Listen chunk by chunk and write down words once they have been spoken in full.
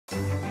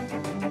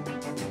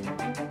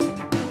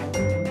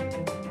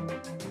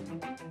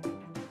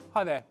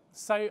Hi there.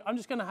 So I'm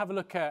just going to have a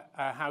look at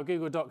how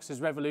Google Docs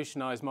has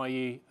revolutionised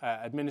my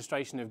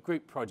administration of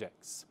group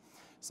projects.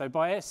 So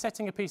by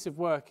setting a piece of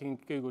work in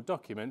Google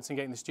Documents and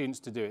getting the students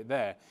to do it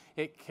there,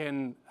 it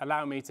can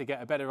allow me to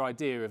get a better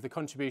idea of the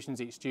contributions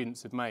each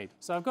students have made.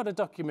 So I've got a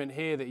document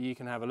here that you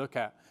can have a look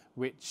at,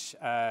 which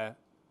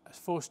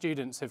 4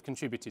 students have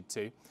contributed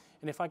to.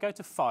 And if I go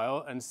to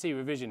File and see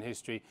Revision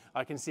History,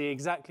 I can see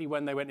exactly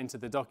when they went into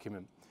the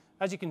document.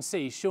 As you can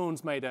see,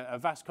 Sean's made a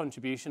vast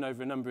contribution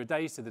over a number of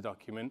days to the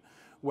document,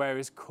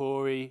 whereas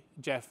Corey,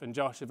 Jeff and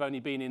Josh have only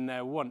been in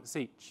there once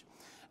each.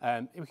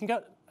 We can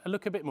go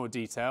look a bit more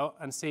detail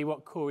and see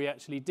what Corey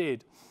actually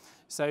did.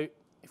 So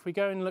if we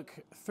go and look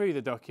through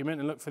the document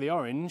and look for the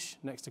orange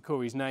next to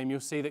Corey's name, you'll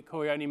see that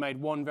Corey only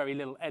made one very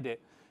little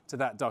edit to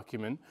that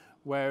document,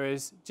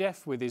 whereas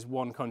Jeff, with his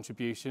one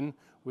contribution,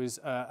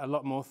 was a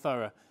lot more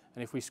thorough.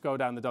 And if we scroll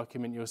down the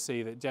document, you'll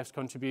see that Jeff's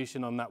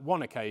contribution on that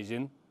one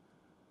occasion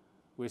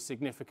was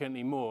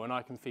significantly more, and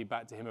I can feed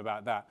back to him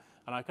about that.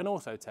 And I can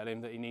also tell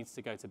him that he needs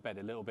to go to bed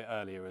a little bit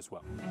earlier as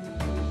well.